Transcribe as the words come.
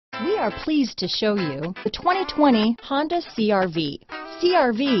We are pleased to show you the 2020 Honda CR-V.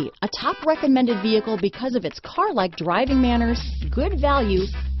 CR-V, a top recommended vehicle because of its car-like driving manners, good value,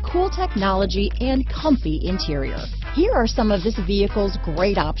 cool technology, and comfy interior. Here are some of this vehicle's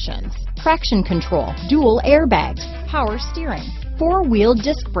great options: traction control, dual airbags, power steering, four-wheel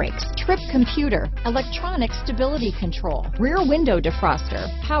disc brakes, trip computer, electronic stability control, rear window defroster,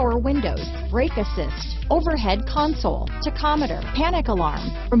 power windows, brake assist, overhead console, tachometer, panic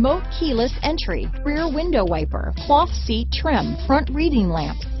alarm, remote keyless entry, rear window wiper, cloth seat trim, front reading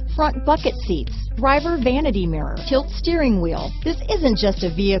lamps, front bucket seats, driver vanity mirror, tilt steering wheel. This isn't just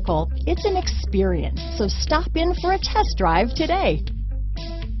a vehicle, it's an experience. So stop in for a test drive today.